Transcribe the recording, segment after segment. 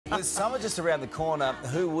With summer just around the corner,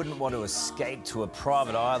 who wouldn't want to escape to a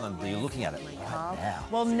private island? You're looking at it right now.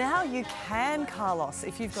 Well, now you can, Carlos,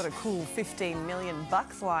 if you've got a cool 15 million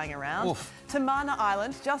bucks lying around. Oof. Tamana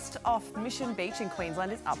Island, just off Mission Beach in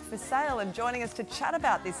Queensland, is up for sale. And joining us to chat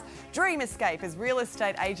about this dream escape is real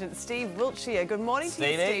estate agent Steve Wiltshire. Good morning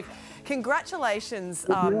to you, Steve. Congratulations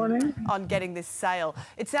on getting this sale.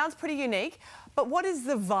 It sounds pretty unique, but what is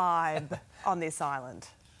the vibe on this island?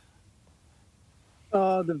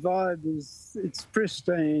 Oh, the vibe is, it's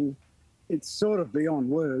pristine. It's sort of beyond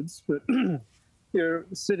words, but you're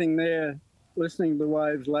sitting there listening to the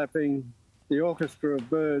waves lapping, the orchestra of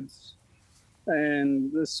birds, and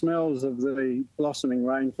the smells of the blossoming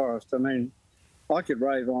rainforest. I mean, I could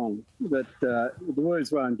rave on, but the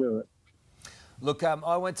words won't do it. Look,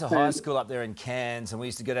 I went to high school up there in Cairns, and we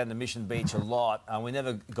used to go down to Mission Beach a lot. We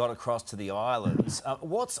never got across to the islands.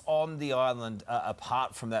 What's on the island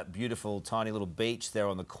apart from that beautiful tiny little beach there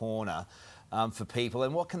on the corner for people,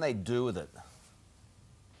 and what can they do with it?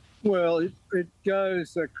 Well, it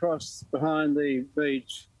goes across behind the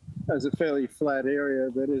beach as a fairly flat area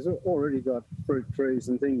that has already got fruit trees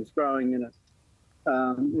and things growing in it.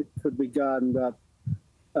 It could be gardened up,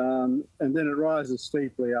 and then it rises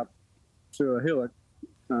steeply up to a hillock,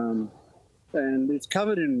 and it's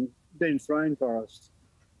covered in dense rainforest,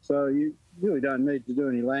 so you really don't need to do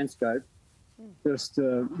any landscape. Just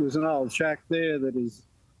there's an old shack there that is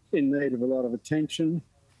in need of a lot of attention,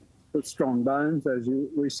 with strong bones, as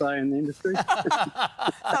we say in the industry.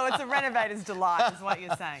 So it's a renovator's delight, is what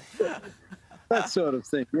you're saying. That sort of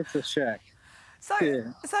thing. It's a shack. So,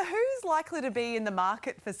 so who's likely to be in the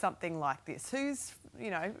market for something like this? Who's,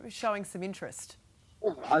 you know, showing some interest?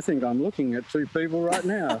 I think I'm looking at two people right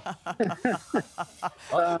now.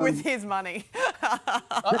 With his money.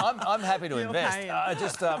 I'm happy to invest.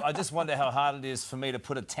 I just wonder how hard it is for me to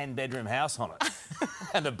put a 10-bedroom house on it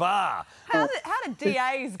and a bar. How do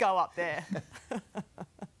DAs go up there?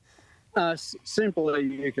 Simply,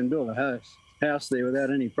 you can build a house there without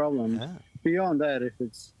any problem. Yeah. Beyond that, if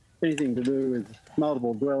it's anything to do with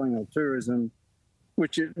multiple dwelling or tourism,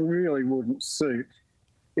 which it really wouldn't suit,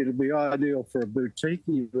 it'd be ideal for a boutique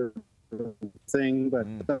thing, but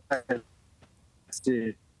that's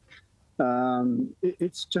it.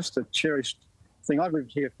 It's just a cherished thing. I've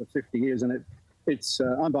lived here for 50 years, and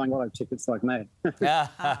I'm buying lotto tickets like mad.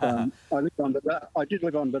 I did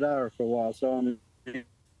live on Badara for a while, so I'm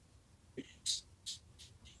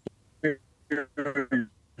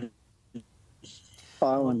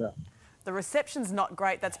Islander. The reception's not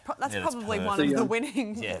great. That's probably one of the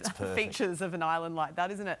winning features of an island like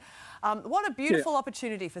that, isn't it? What a beautiful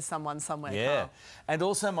opportunity for someone somewhere. Yeah, Carl. and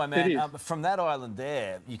also, my man, from that island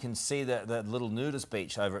there, you can see the little nudist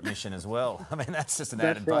beach over at Mission as well. I mean, that's just an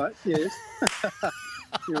added bonus. That's right, yes.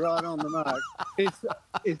 You're right on the mark.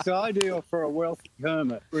 It's ideal for a wealthy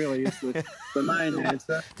hermit, really, is the main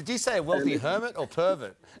answer. Did you say a wealthy hermit or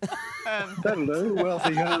pervert? That'll do,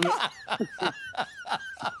 wealthy hermit.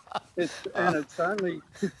 It's only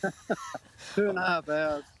 2.5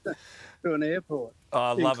 hours to an airport,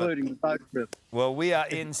 including the boat trip. Well, we are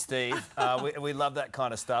in, Steve. We love that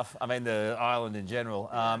kind of stuff. I mean, the island in general.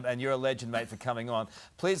 And you're a legend, mate, for coming on.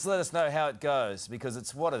 Please let us know how it goes, because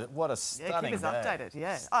it's what a stunning keep us updated.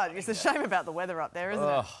 Yeah. Oh, it's a shame about the weather up there, isn't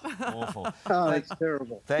it? Awful. Oh, it's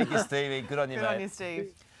terrible. Thank you, Stevie. Good on you, mate. Good on you,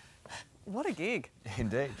 Steve. What a gig.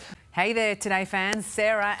 Indeed. Hey there, Today fans.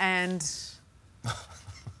 Sarah and...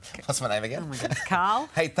 What's my name again? Oh my goodness, Carl.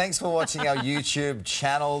 Hey, thanks for watching our YouTube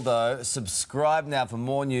channel, though. Subscribe now for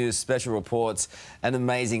more news, special reports and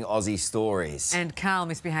amazing Aussie stories. And Carl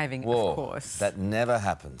misbehaving, Whoa, of course. That never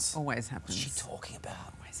happens. Always happens. What's she talking about?